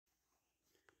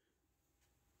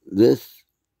This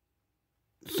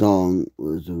song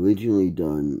was originally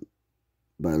done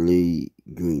by Lee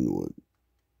Greenwood.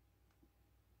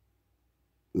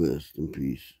 Rest in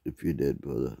peace if you're dead,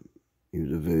 brother. He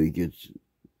was a very good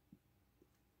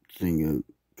singer,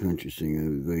 country singer,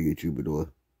 very good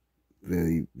troubadour.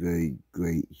 Very, very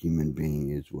great human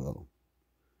being as well.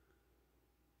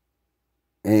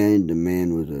 And the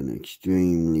man was an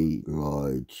extremely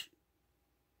large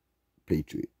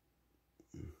patriot.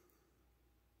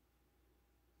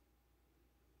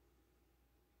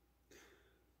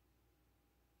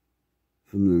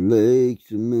 From the lakes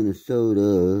of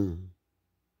Minnesota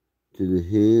to the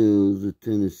hills of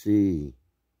Tennessee,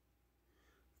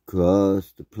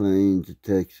 across the plains of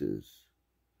Texas,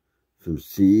 from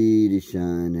sea to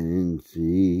shining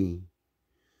sea,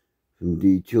 from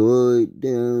Detroit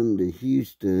down to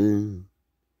Houston,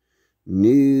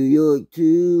 New York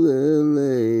to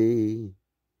L.A.,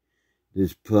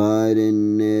 there's pride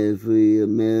in every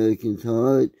American's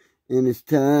heart, and it's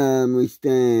time we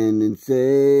stand and say,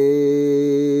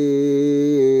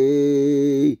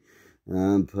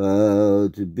 I'm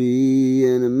proud to be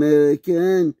an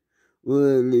American,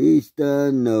 or at least I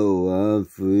know I'm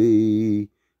free.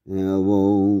 And I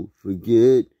won't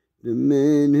forget the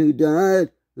men who died,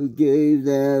 who gave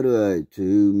that right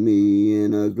to me.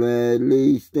 And I'll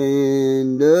gladly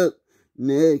stand up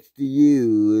next to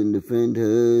you and defend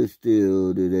her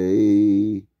still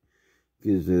today.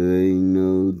 'Cause there ain't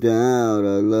no doubt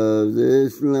I love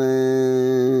this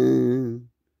land.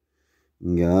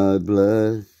 God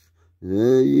bless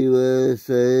the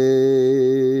USA.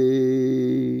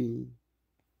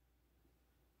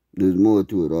 There's more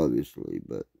to it, obviously,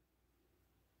 but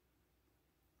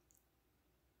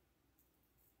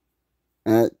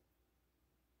that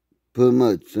pretty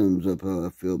much sums up how I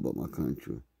feel about my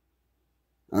country.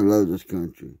 I love this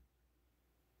country.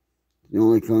 It's the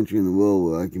only country in the world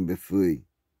where I can be free.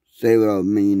 Say what I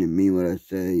mean and mean what I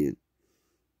say. And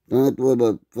don't have to worry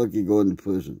about fucking going to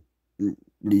prison. At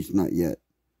least not yet.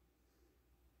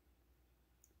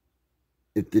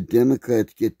 If the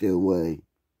Democrats get their way,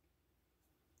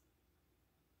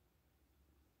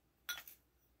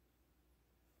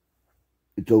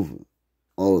 it's over.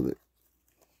 All of it.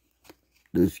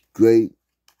 This great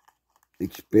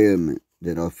experiment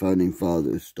that our founding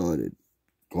fathers started,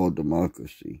 called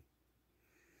democracy,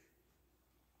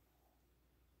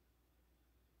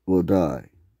 will die.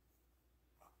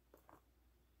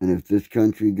 And if this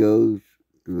country goes,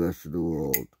 the rest of the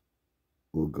world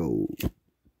will go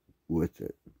with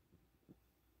it.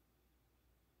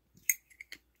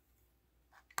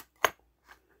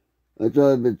 That's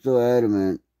why I've been so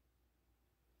adamant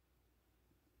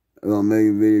about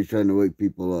making videos trying to wake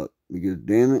people up. Because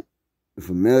damn it, if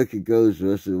America goes, the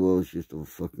rest of the world is just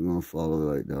fucking gonna follow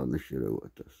right down the shitter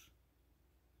with us.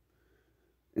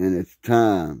 And it's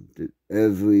time that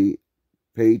every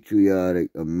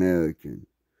patriotic American,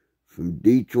 from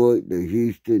Detroit to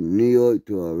Houston, New York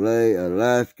to LA,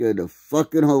 Alaska to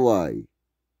fucking Hawaii,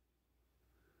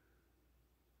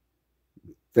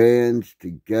 bands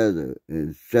together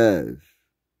and says,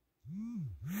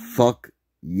 fuck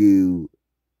you,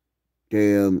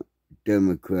 damn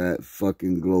Democrat,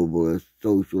 fucking globalist,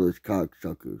 socialist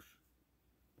cocksuckers.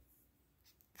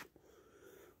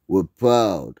 We're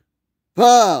proud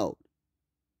to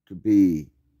be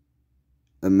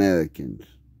Americans,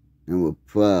 and we're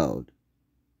proud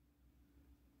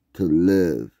to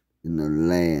live in the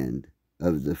land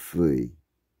of the free.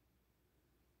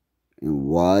 And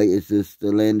why is this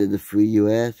the land of the free, you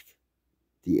ask?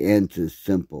 The answer is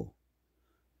simple.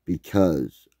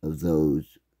 Because of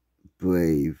those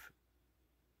brave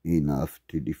enough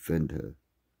to defend her.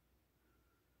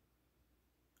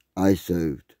 I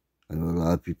served. I know a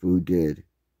lot of people who did.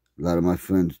 A lot of my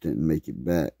friends didn't make it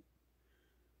back.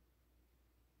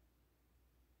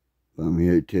 But I'm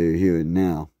here to tell you here and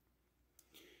now.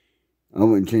 I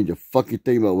wouldn't change a fucking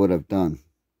thing about what I've done.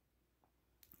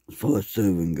 As far as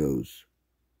serving goes.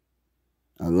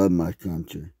 I love my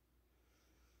country.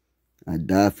 I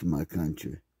die for my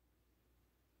country.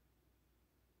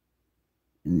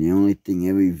 And the only thing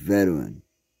every veteran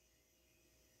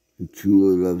who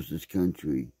truly loves this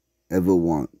country ever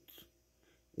wants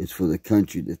is for the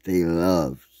country that they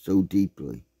love so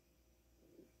deeply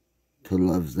to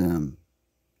love them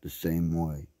the same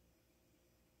way.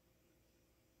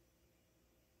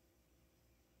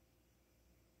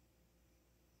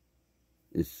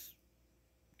 It's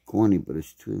corny, but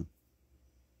it's true.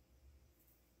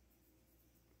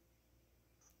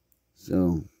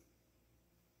 So,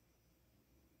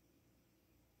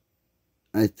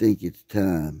 I think it's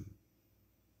time.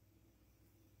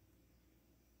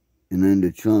 And under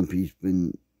Trump, he's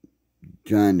been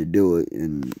trying to do it,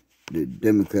 and the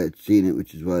Democrats seen it,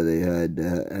 which is why they had to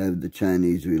have the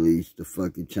Chinese release the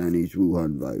fucking Chinese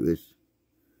Wuhan virus.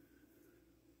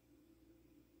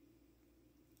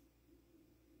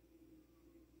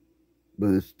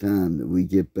 But it's time that we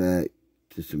get back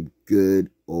to some good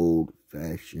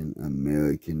old-fashioned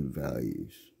American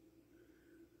values,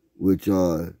 which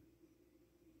are,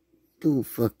 don't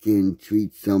fucking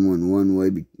treat someone one way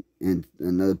and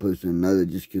another person another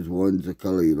just because one's a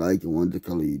color you like and one's a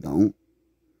color you don't.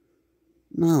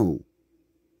 No.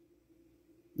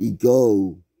 You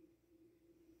go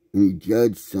and you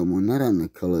judge someone not on the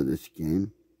color of the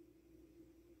skin,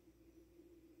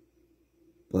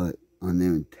 but on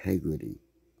their integrity,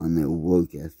 on their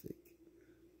work ethic.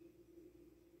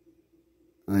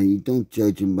 You don't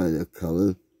judge them by their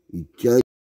color. You judge